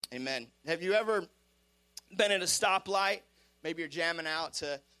Amen. Have you ever been at a stoplight? Maybe you're jamming out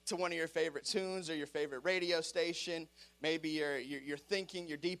to one of your favorite tunes or your favorite radio station. Maybe you're thinking,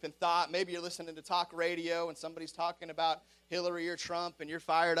 you're deep in thought. Maybe you're listening to talk radio and somebody's talking about Hillary or Trump and you're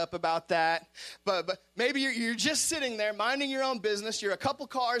fired up about that. But maybe you're just sitting there minding your own business. You're a couple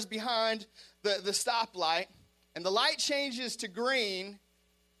cars behind the stoplight and the light changes to green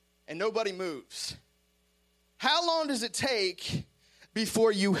and nobody moves. How long does it take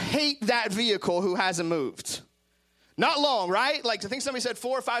before you hate that vehicle who hasn't moved? Not long, right? Like, I think somebody said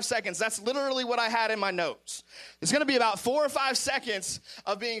 4 or 5 seconds. That's literally what I had in my notes. It's going to be about 4 or 5 seconds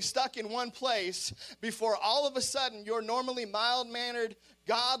of being stuck in one place before all of a sudden your normally mild-mannered,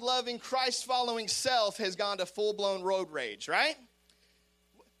 God-loving, Christ-following self has gone to full-blown road rage, right?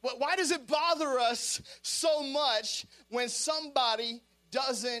 Why does it bother us so much when somebody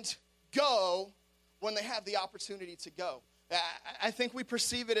doesn't go when they have the opportunity to go? I think we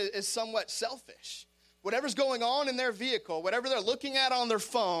perceive it as somewhat selfish. Whatever's going on in their vehicle, whatever they're looking at on their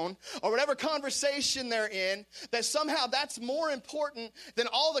phone, or whatever conversation they're in, that somehow that's more important than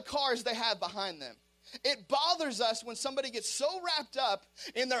all the cars they have behind them. It bothers us when somebody gets so wrapped up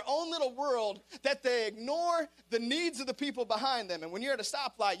in their own little world that they ignore the needs of the people behind them. And when you're at a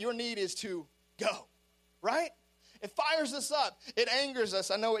stoplight, your need is to go, right? It fires us up. It angers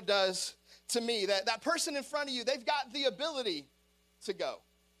us. I know it does to me. That person in front of you, they've got the ability to go.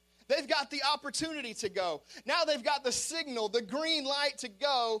 They've got the opportunity to go. Now they've got the signal, the green light to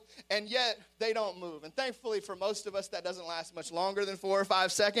go, and yet they don't move. And thankfully for most of us, that doesn't last much longer than 4 or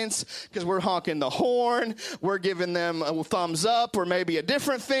 5 seconds because we're honking the horn. We're giving them a thumbs up or maybe a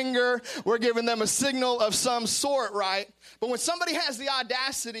different finger. We're giving them a signal of some sort, right? But when somebody has the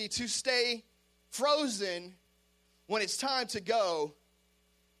audacity to stay frozen when it's time to go,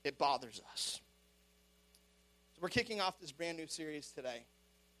 it bothers us. So we're kicking off this brand new series today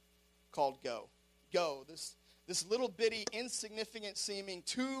called Go. Go, this little bitty, insignificant seeming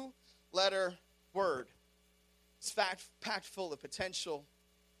 2-letter word. It's packed full of potential,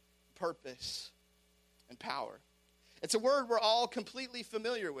 purpose, and power. It's a word we're all completely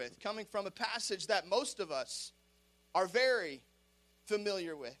familiar with, coming from a passage that most of us are very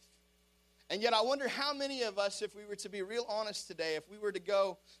familiar with. And yet I wonder how many of us, if we were to be real honest today, if we were to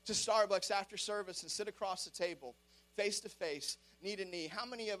go to Starbucks after service and sit across the table, face to face, knee to knee, how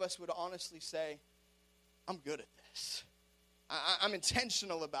many of us would honestly say, I'm good at this. I'm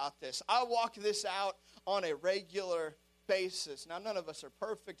intentional about this. I walk this out on a regular basis. Now, none of us are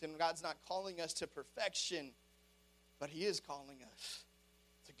perfect, and God's not calling us to perfection, but he is calling us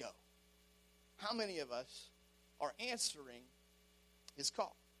to go. How many of us are answering his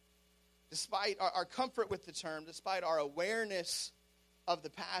call? Despite our comfort with the term, despite our awareness of the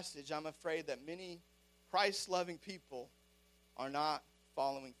passage, I'm afraid that many Christ-loving people are not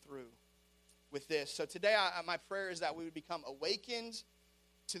following through with this. So today, my prayer is that we would become awakened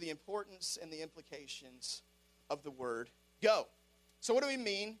to the importance and the implications of the word go. So what do we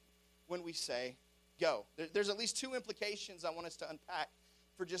mean when we say go? There's at least 2 implications I want us to unpack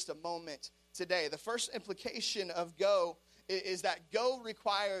for just a moment today. The first implication of go is that go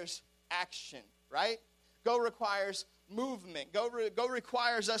requires action, right? Go requires movement. Go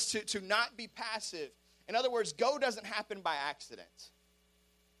requires us to not be passive. In other words, go doesn't happen by accident,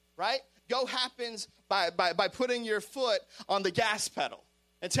 right? Go happens by putting your foot on the gas pedal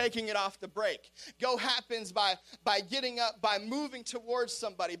and taking it off the brake. Go happens by getting up, by moving towards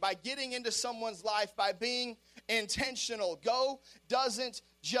somebody, by getting into someone's life, by being intentional. Go doesn't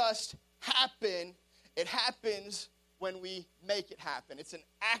just happen. It happens when we make it happen. It's an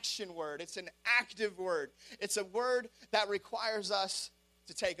action word. It's an active word. It's a word that requires us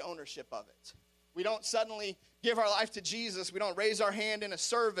to take ownership of it. We don't suddenly give our life to Jesus. We don't raise our hand in a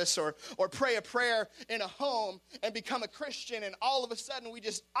service or pray a prayer in a home and become a Christian, and all of a sudden we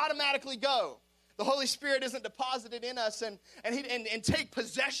just automatically go. The Holy Spirit isn't deposited in us and take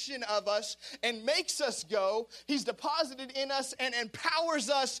possession of us and makes us go. He's deposited in us and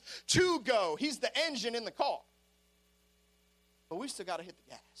empowers us to go. He's the engine in the car. But we still got to hit the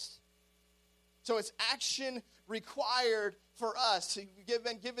gas. So it's action required for us. We've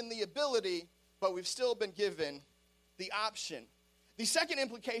been given the ability, but we've still been given the option. The second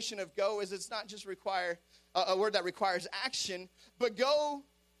implication of go is it's not just a word that requires action, but go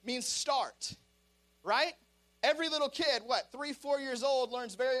means start, right? Every little kid, 3, 4 years old,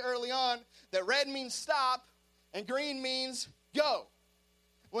 learns very early on that red means stop and green means go.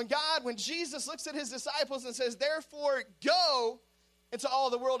 When Jesus looks at his disciples and says, therefore go into all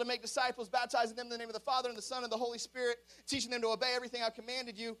the world and make disciples, baptizing them in the name of the Father and the Son and the Holy Spirit, teaching them to obey everything I've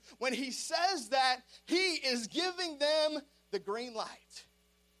commanded you. When he says that, he is giving them the green light.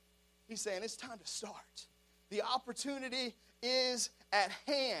 He's saying it's time to start. The opportunity is at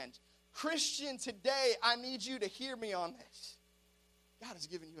hand. Christian, today, I need you to hear me on this. God has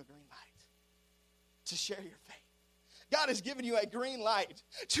given you a green light to share your faith. God has given you a green light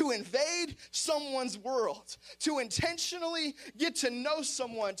to invade someone's world, to intentionally get to know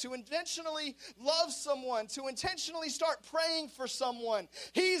someone, to intentionally love someone, to intentionally start praying for someone.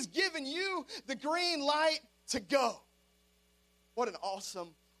 He's given you the green light to go. What an awesome,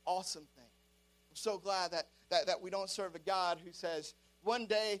 awesome thing. I'm so glad that we don't serve a God who says, one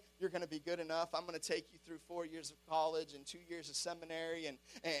day you're going to be good enough. I'm going to take you through 4 years of college and 2 years of seminary.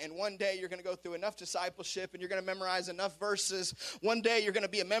 And one day you're going to go through enough discipleship and you're going to memorize enough verses. One day you're going to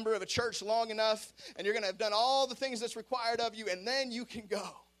be a member of a church long enough and you're going to have done all the things that's required of you, and then you can go.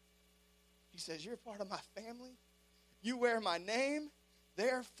 He says, you're part of my family. You wear my name.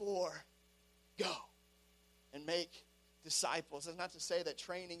 Therefore, go and make disciples. That's not to say that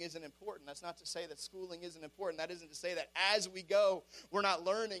training isn't important. That's not to say that schooling isn't important. That isn't to say that as we go, we're not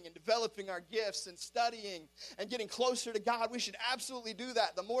learning and developing our gifts and studying and getting closer to God. We should absolutely do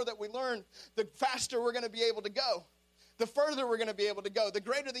that. The more that we learn, the faster we're going to be able to go. The further we're going to be able to go. The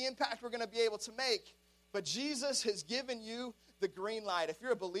greater the impact we're going to be able to make. But Jesus has given you the green light. If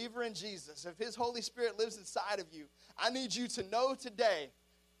you're a believer in Jesus, if his Holy Spirit lives inside of you, I need you to know today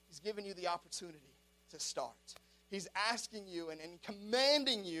he's given you the opportunity to start. He's asking you and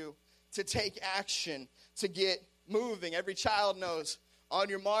commanding you to take action, to get moving. Every child knows, on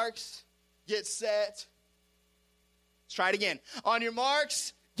your marks, get set. Let's try it again. On your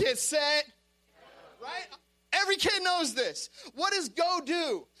marks, get set. Right? Every kid knows this. What does go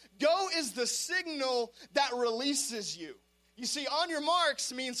do? Go is the signal that releases you. You see, on your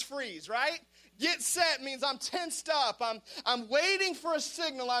marks means freeze, right? Get set means I'm tensed up. I'm waiting for a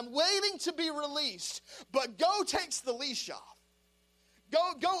signal. I'm waiting to be released. But go takes the leash off.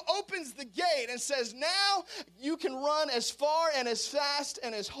 Go opens the gate and says, now you can run as far and as fast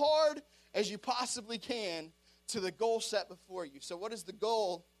and as hard as you possibly can to the goal set before you. So what is the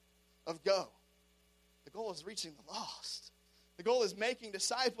goal of go? The goal is reaching the lost. The goal is making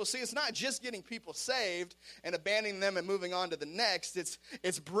disciples. See, it's not just getting people saved and abandoning them and moving on to the next.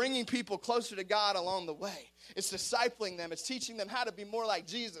 It's bringing people closer to God along the way. It's discipling them. It's teaching them how to be more like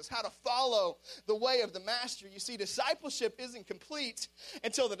Jesus, how to follow the way of the master. You see, discipleship isn't complete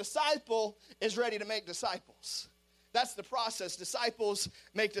until the disciple is ready to make disciples. That's the process. Disciples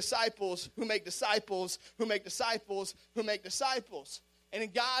make disciples who make disciples who make disciples who make disciples.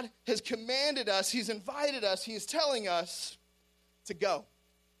 And God has commanded us. He's invited us. He is telling us to go.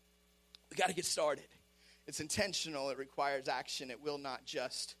 We got to get started. It's intentional. It requires action. It will not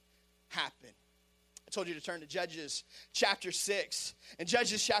just happen. I told you to turn to Judges chapter 6. In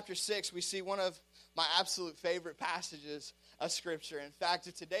Judges chapter 6, we see one of my absolute favorite passages of Scripture. In fact,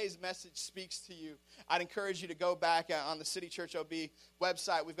 if today's message speaks to you, I'd encourage you to go back on the City Church OB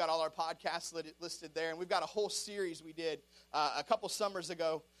website. We've got all our podcasts listed there, and we've got a whole series we did a couple summers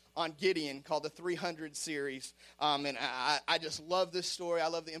ago on Gideon called the 300 series. And I just love this story. I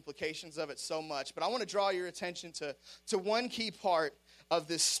love the implications of it so much. But I want to draw your attention to one key part of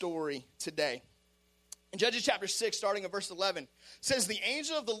this story today. In Judges chapter 6, starting at verse 11, says, the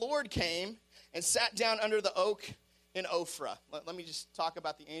angel of the Lord came and sat down under the oak in Ophrah. Let me just talk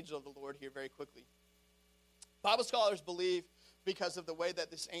about the angel of the Lord here very quickly. Bible scholars believe, because of the way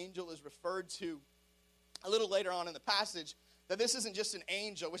that this angel is referred to a little later on in the passage, that this isn't just an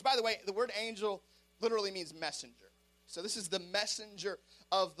angel, which, by the way, the word angel literally means messenger. So this is the messenger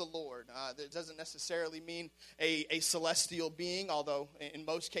of the Lord. It doesn't necessarily mean a celestial being, although in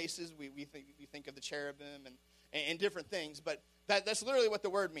most cases we think of the cherubim and different things. But that's literally what the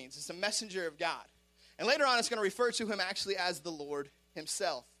word means. It's a messenger of God. And later on, it's going to refer to him actually as the Lord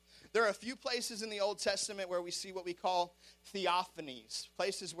himself. There are a few places in the Old Testament where we see what we call theophanies,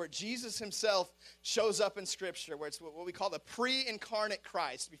 places where Jesus himself shows up in Scripture, where it's what we call the pre-incarnate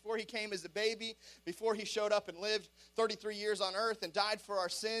Christ. Before he came as a baby, before he showed up and lived 33 years on earth and died for our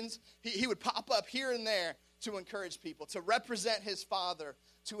sins, he would pop up here and there to encourage people, to represent his Father,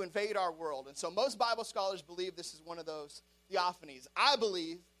 to invade our world. And so most Bible scholars believe this is one of those theophanies. I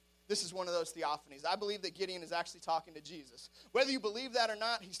believe this is one of those theophanies. I believe that Gideon is actually talking to Jesus. Whether you believe that or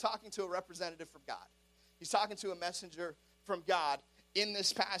not, he's talking to a representative from God. He's talking to a messenger from God in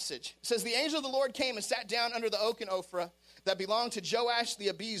this passage. It says, the angel of the Lord came and sat down under the oak in Ophrah that belonged to Joash the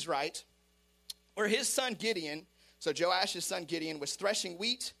Abiezrite, where his son Gideon, so Joash's son Gideon, was threshing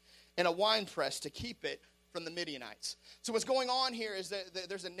wheat in a winepress to keep it from the Midianites. So what's going on here is that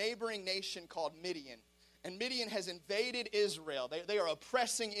there's a neighboring nation called Midian. And Midian has invaded Israel. They are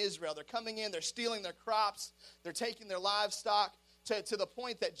oppressing Israel. They're coming in. They're stealing their crops. They're taking their livestock. to the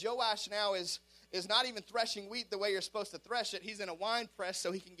point that Joash now is not even threshing wheat the way you're supposed to thresh it. He's in a wine press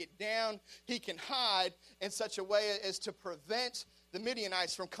so he can get down, he can hide in such a way as to prevent the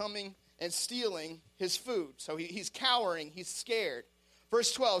Midianites from coming and stealing his food. So he's cowering, he's scared.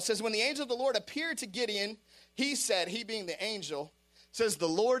 Verse 12 says, when the angel of the Lord appeared to Gideon, he said, he being the angel, says, the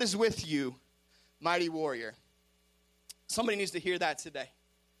Lord is with you, mighty warrior. Somebody needs to hear that today.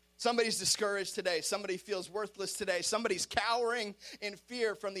 Somebody's discouraged today. Somebody feels worthless today. Somebody's cowering in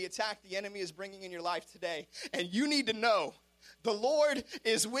fear from the attack the enemy is bringing in your life today. And you need to know the Lord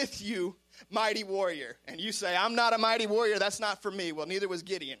is with you, mighty warrior. And you say, I'm not a mighty warrior. That's not for me. Well, neither was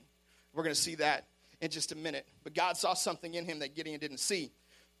Gideon. We're going to see that in just a minute. But God saw something in him that Gideon didn't see.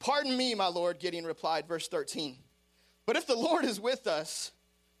 Pardon me, my Lord, Gideon replied, verse 13. But if the Lord is with us,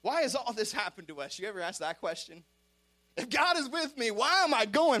 why has all this happened to us? You ever asked that question? If God is with me, why am I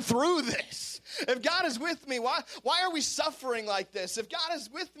going through this? If God is with me, why are we suffering like this? If God is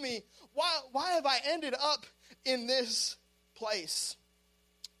with me, why have I ended up in this place?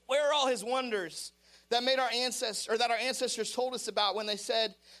 Where are all his wonders that made our ancestors told us about when they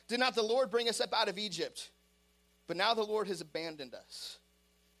said, did not the Lord bring us up out of Egypt? But now the Lord has abandoned us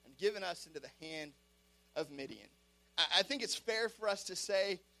and given us into the hand of Midian. I think it's fair for us to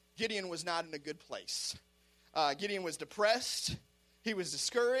say Gideon was not in a good place. Gideon was depressed. He was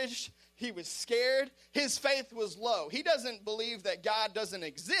discouraged. He was scared. His faith was low. He doesn't believe that God doesn't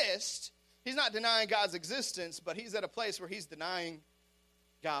exist. He's not denying God's existence, but he's at a place where he's denying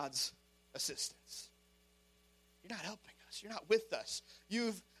God's assistance. You're not helping us. You're not with us.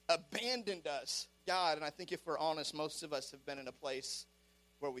 You've abandoned us, God. And I think if we're honest, most of us have been in a place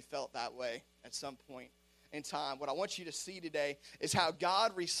where we felt that way at some point in time. What I want you to see today is how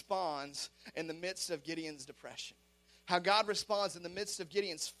God responds in the midst of Gideon's depression. How God responds in the midst of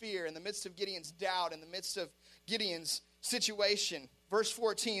Gideon's fear, in the midst of Gideon's doubt, in the midst of Gideon's situation. Verse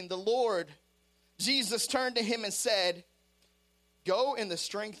 14, the Lord, Jesus, turned to him and said, go in the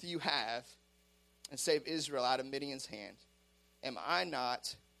strength you have and save Israel out of Midian's hand. Am I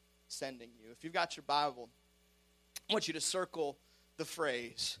not sending you? If you've got your Bible, I want you to circle the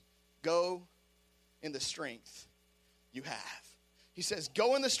phrase, go in the strength you have. He says,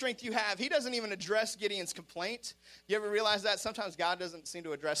 go in the strength you have. He doesn't even address Gideon's complaint. You ever realize that? Sometimes God doesn't seem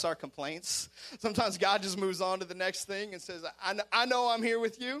to address our complaints. Sometimes God just moves on to the next thing and says, I know I'm here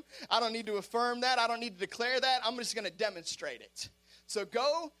with you. I don't need to affirm that. I don't need to declare that. I'm just going to demonstrate it. So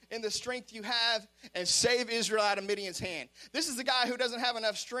go in the strength you have and save Israel out of Midian's hand. This is the guy who doesn't have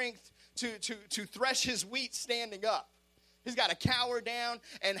enough strength to thresh his wheat standing up. He's got to cower down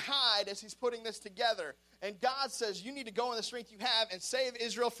and hide as he's putting this together. And God says, you need to go in the strength you have and save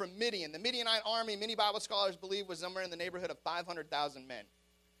Israel from Midian. The Midianite army, many Bible scholars believe, was somewhere in the neighborhood of 500,000 men.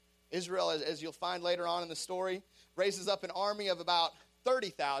 Israel, as you'll find later on in the story, raises up an army of about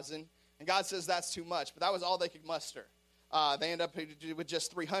 30,000. And God says that's too much. But that was all they could muster. They end up with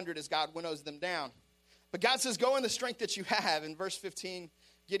just 300 as God winnows them down. But God says, go in the strength that you have. In verse 15,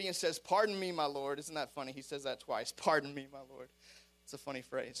 Gideon says, pardon me, my Lord. Isn't that funny? He says that twice. Pardon me, my Lord. It's a funny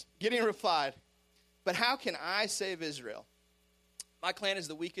phrase. Gideon replied, but how can I save Israel? My clan is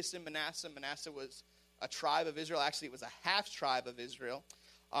the weakest in Manasseh. Manasseh was a tribe of Israel. Actually, it was a half tribe of Israel.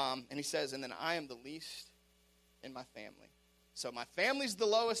 And he says, and then I am the least in my family. So my family's the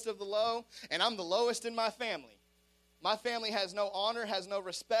lowest of the low, and I'm the lowest in my family. My family has no honor, has no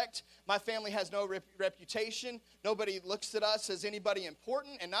respect. My family has no reputation. Nobody looks at us as anybody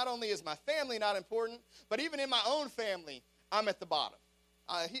important. And not only is my family not important, but even in my own family, I'm at the bottom.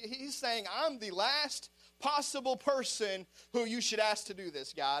 He's saying, I'm the last possible person who you should ask to do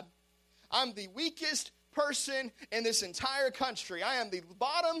this, God. I'm the weakest person in this entire country. I am the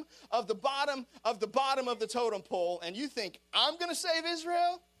bottom of the bottom of the bottom of the totem pole. And you think, I'm going to save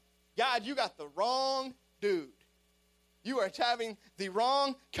Israel? God, you got the wrong dude. You are having the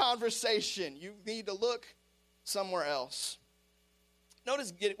wrong conversation. You need to look somewhere else.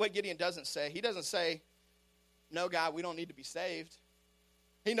 Notice what Gideon doesn't say. He doesn't say, no, God, we don't need to be saved.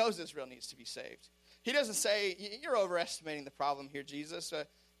 He knows Israel needs to be saved. He doesn't say, you're overestimating the problem here, Jesus.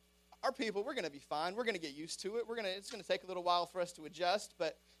 Our people, we're going to be fine. We're going to get used to it. It's going to take a little while for us to adjust,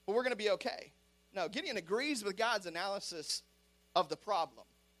 but we're going to be okay. No, Gideon agrees with God's analysis of the problem.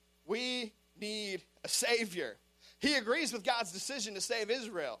 We need a Savior. He agrees with God's decision to save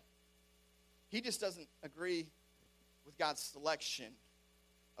Israel. He just doesn't agree with God's selection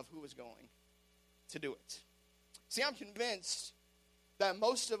of who is going to do it. See, I'm convinced that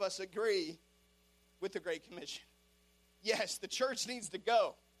most of us agree with the Great Commission. Yes, the church needs to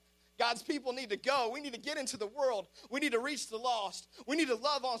go. God's people need to go. We need to get into the world. We need to reach the lost. We need to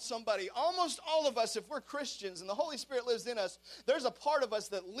love on somebody. Almost all of us, if we're Christians and the Holy Spirit lives in us, there's a part of us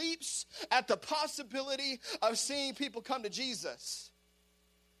that leaps at the possibility of seeing people come to Jesus.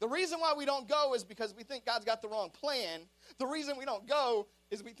 The reason why we don't go is because we think God's got the wrong plan. The reason we don't go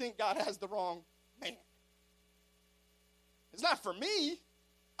is we think God has the wrong man. It's not for me.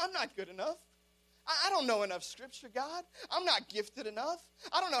 I'm not good enough. I don't know enough scripture, God. I'm not gifted enough.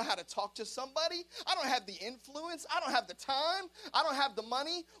 I don't know how to talk to somebody. I don't have the influence. I don't have the time. I don't have the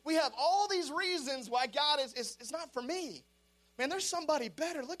money. We have all these reasons why God is not for me. Man, there's somebody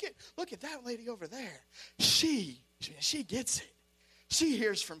better. Look at that lady over there. She gets it. She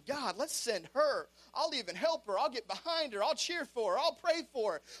hears from God. Let's send her. I'll even help her. I'll get behind her. I'll cheer for her. I'll pray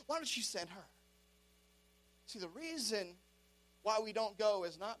for her. Why don't you send her? See, the reason why we don't go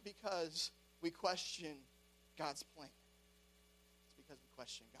is not because we question God's plan. It's because we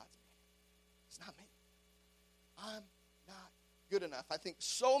question God's man. It's not me. I'm not good enough. I think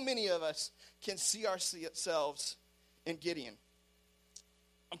so many of us can see ourselves in Gideon.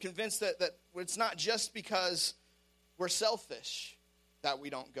 I'm convinced that it's not just because we're selfish that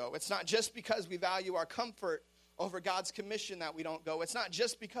we don't go. It's not just because we value our comfort over God's commission that we don't go. It's not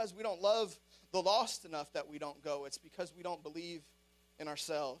just because we don't love the lost enough that we don't go. It's because we don't believe in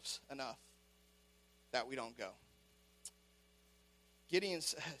ourselves enough that we don't go. Gideon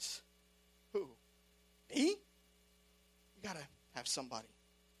says, who? Me? You got to have somebody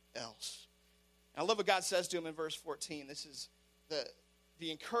else. And I love what God says to him in verse 14. This is the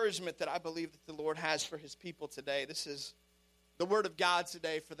encouragement that I believe that the Lord has for his people today. This is the word of God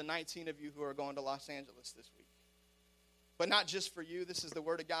today for the 19 of you who are going to Los Angeles this week. But not just for you. This is the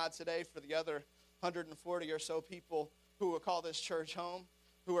word of God today for the other 140 or so people who will call this church home,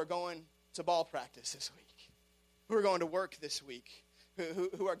 who are going to ball practice this week, who are going to work this week,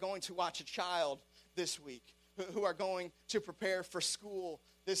 who are going to watch a child this week, who are going to prepare for school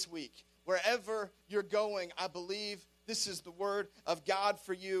this week. Wherever you're going, I believe this is the word of God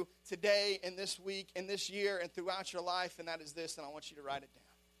for you today and this week and this year and throughout your life, and that is this, and I want you to write it down.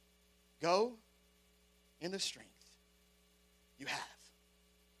 Go in the strength you have.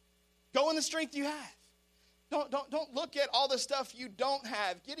 Go in the strength you have. Don't look at all the stuff you don't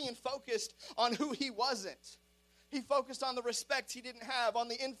have. Gideon focused on who he wasn't. He focused on the respect he didn't have, on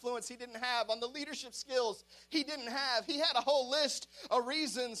the influence he didn't have, on the leadership skills he didn't have. He had a whole list of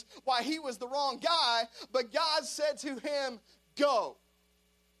reasons why he was the wrong guy, but God said to him, go.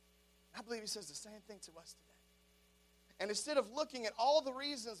 I believe he says the same thing to us today. And instead of looking at all the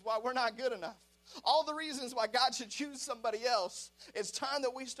reasons why we're not good enough, all the reasons why God should choose somebody else, it's time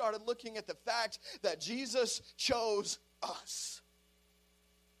that we started looking at the fact that Jesus chose us.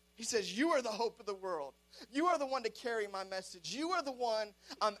 He says, you are the hope of the world. You are the one to carry my message. You are the one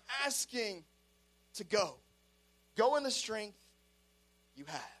I'm asking to go. Go in the strength you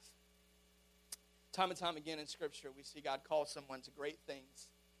have. Time and time again in Scripture, we see God call someone to great things,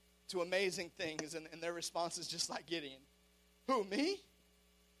 to amazing things, and their response is just like Gideon. Who, me?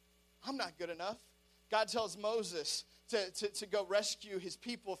 I'm not good enough. God tells Moses to go rescue his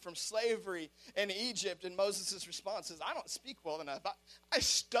people from slavery in Egypt, and Moses' response is, I don't speak well enough. I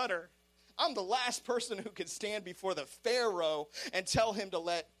stutter. I'm the last person who could stand before the Pharaoh and tell him to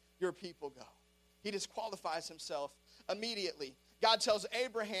let your people go. He disqualifies himself immediately. God tells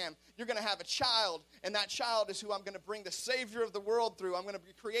Abraham, you're going to have a child, and that child is who I'm going to bring the Savior of the world through. I'm going to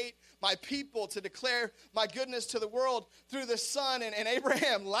create my people to declare my goodness to the world through this son. And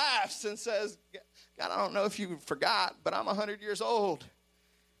Abraham laughs and says, God, I don't know if you forgot, but I'm 100 years old,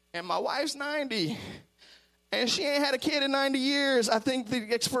 and my wife's 90, and she ain't had a kid in 90 years. I think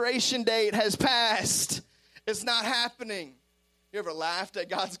the expiration date has passed. It's not happening. You ever laughed at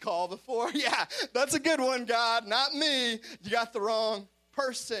God's call before? Yeah, that's a good one, God, not me. You got the wrong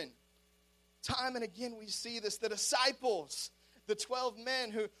person. Time and again we see this. The disciples, the 12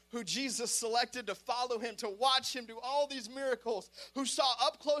 men who Jesus selected to follow him, to watch him do all these miracles, who saw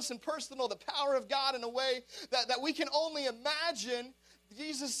up close and personal the power of God in a way that we can only imagine.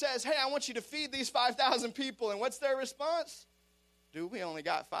 Jesus says, hey, I want you to feed these 5,000 people. And what's their response? Dude, we only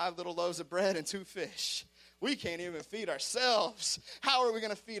got 5 little loaves of bread and 2 fish. We can't even feed ourselves. How are we going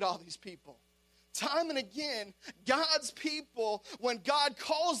to feed all these people? Time and again, God's people, when God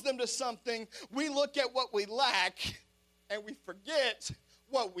calls them to something, we look at what we lack and we forget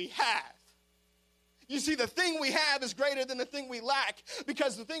what we have. You see, the thing we have is greater than the thing we lack,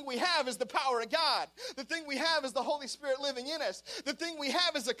 because the thing we have is the power of God. The thing we have is the Holy Spirit living in us. The thing we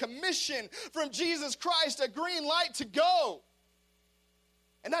have is a commission from Jesus Christ, a green light to go.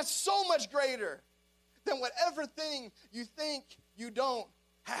 And that's so much greater than whatever thing you think you don't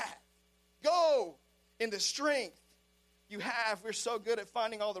have. Go in the strength you have. We're so good at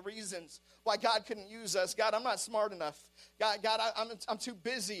finding all the reasons why God couldn't use us. God, I'm not smart enough. God, I'm too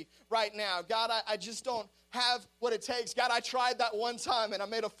busy right now. God, I just don't have what it takes. God, I tried that one time and I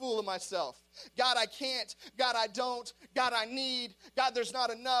made a fool of myself. God, I can't. God, I don't. God, I need. God, there's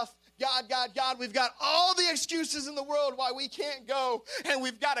not enough. God, we've got all the excuses in the world why we can't go. And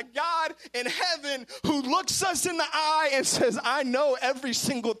we've got a God in heaven who looks us in the eye and says, I know every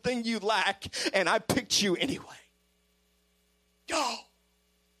single thing you lack, and I picked you anyway. Go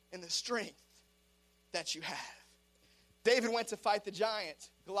in the strength that you have. David went to fight the giant,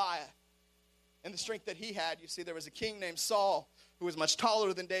 Goliath, and the strength that he had. You see, there was a king named Saul who was much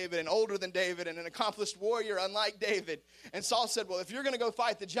taller than David and older than David and an accomplished warrior unlike David. And Saul said, well, if you're going to go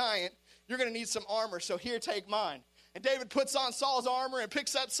fight the giant, you're going to need some armor, so here, take mine. And David puts on Saul's armor and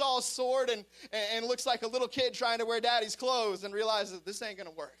picks up Saul's sword and looks like a little kid trying to wear daddy's clothes and realizes this ain't going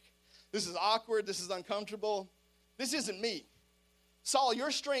to work. This is awkward. This is uncomfortable. This isn't me. Saul, your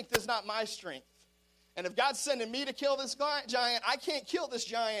strength is not my strength. And if God's sending me to kill this giant, I can't kill this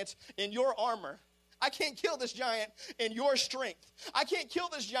giant in your armor. I can't kill this giant in your strength. I can't kill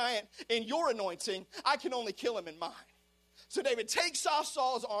this giant in your anointing. I can only kill him in mine. So David takes off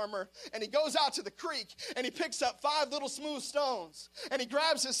Saul's armor, and he goes out to the creek, and he picks up 5 little smooth stones, and he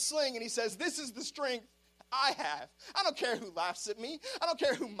grabs his sling, and he says, this is the strength I have. I don't care who laughs at me. I don't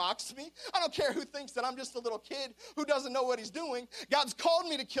care who mocks me. I don't care who thinks that I'm just a little kid who doesn't know what he's doing. God's called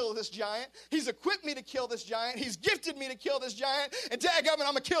me to kill this giant. He's equipped me to kill this giant. He's gifted me to kill this giant. And dadgummit,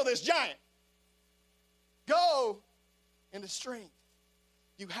 I'm going to kill this giant. Go in the strength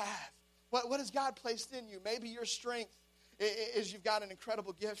you have. What has God placed in you? Maybe your strength is you've got an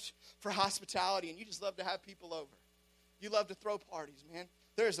incredible gift for hospitality, and you just love to have people over. You love to throw parties, man.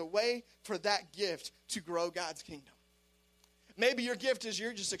 There's a way for that gift to grow God's kingdom. Maybe your gift is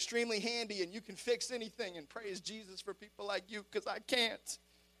you're just extremely handy and you can fix anything, and praise Jesus for people like you, because I can't.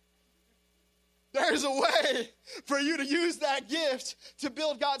 There's a way for you to use that gift to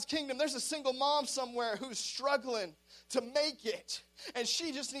build God's kingdom. There's a single mom somewhere who's struggling to make it, and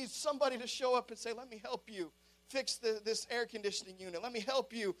she just needs somebody to show up and say, let me help you fix this air conditioning unit. Let me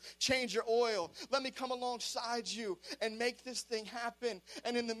help you change your oil. Let me come alongside you and make this thing happen.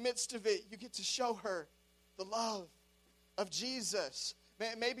 And in the midst of it, you get to show her the love of Jesus.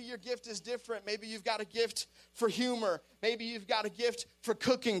 Maybe your gift is different. Maybe you've got a gift for humor. Maybe you've got a gift for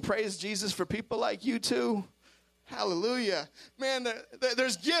cooking. Praise Jesus for people like you too. Hallelujah. Man,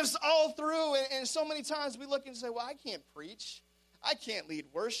 there's gifts all through. And so many times we look and say, well, I can't preach. I can't lead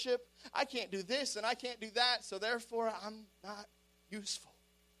worship. I can't do this and I can't do that. So therefore, I'm not useful.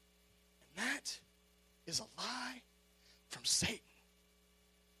 And that is a lie from Satan.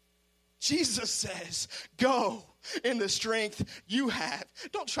 Jesus says, go in the strength you have.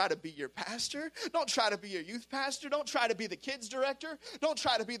 Don't try to be your pastor. Don't try to be your youth pastor. Don't try to be the kids director. Don't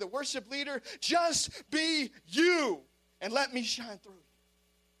try to be the worship leader. Just be you and let me shine through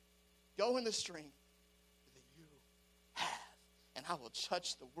you. Go in the strength that you have, and I will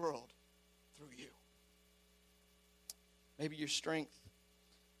touch the world through you. Maybe your strength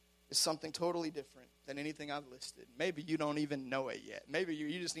is something totally different than anything I've listed. Maybe you don't even know it yet. Maybe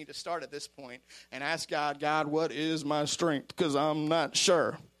you just need to start at this point and ask God, what is my strength? Because I'm not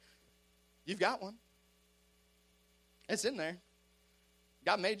sure. You've got one. It's in there.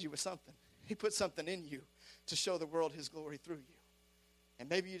 God made you with something. He put something in you to show the world his glory through you. And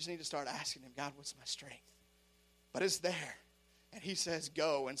maybe you just need to start asking him, God, what's my strength? But it's there. And he says,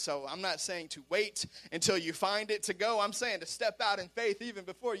 go. And so I'm not saying to wait until you find it to go. I'm saying to step out in faith even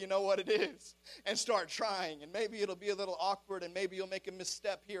before you know what it is and start trying. And maybe it'll be a little awkward and maybe you'll make a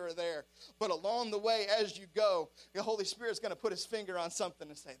misstep here or there. But along the way, as you go, the Holy Spirit's going to put his finger on something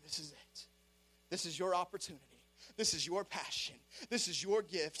and say, this is it. This is your opportunity. This is your passion. This is your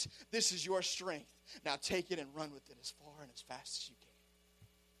gift. This is your strength. Now take it and run with it as far and as fast as you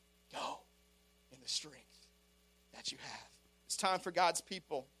can. Go in the strength that you have. It's time for God's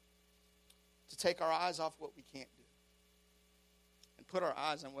people to take our eyes off what we can't do and put our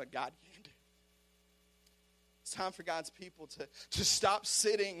eyes on what God can do. It's time for God's people to stop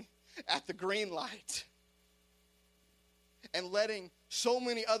sitting at the green light and letting so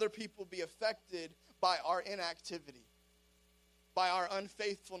many other people be affected by our inactivity, by our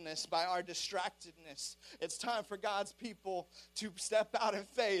unfaithfulness, by our distractedness. It's time for God's people to step out in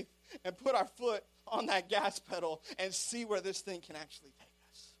faith and put our foot on that gas pedal and see where this thing can actually take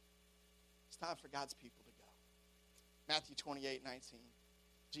us. It's time for God's people to go. Matthew 28:19.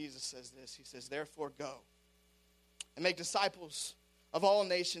 Jesus says this. He says, therefore go and make disciples of all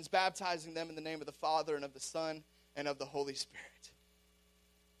nations, baptizing them in the name of the Father and of the Son and of the Holy Spirit.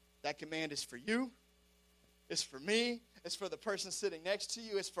 That command is for you. It's for me. It's for the person sitting next to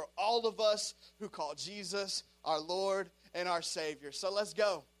you. It's for all of us who call Jesus our Lord and our Savior. So let's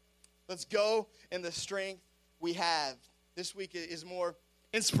go. Let's go in the strength we have. This week is more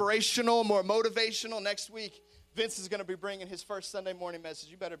inspirational, more motivational. Next week, Vince is going to be bringing his first Sunday morning message.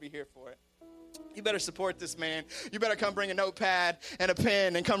 You better be here for it. You better support this man. You better come bring a notepad and a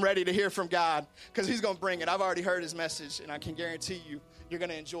pen and come ready to hear from God, because he's going to bring it. I've already heard his message, and I can guarantee you, you're going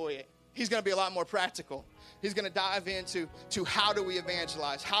to enjoy it. He's going to be a lot more practical. He's going to dive into how do we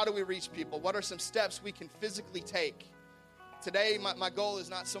evangelize? How do we reach people? What are some steps we can physically take? Today, my goal is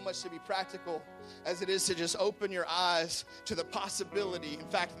not so much to be practical as it is to just open your eyes to the possibility, in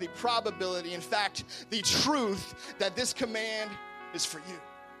fact, the probability, in fact, the truth that this command is for you.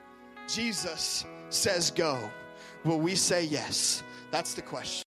 Jesus says go. Will we say yes? That's the question.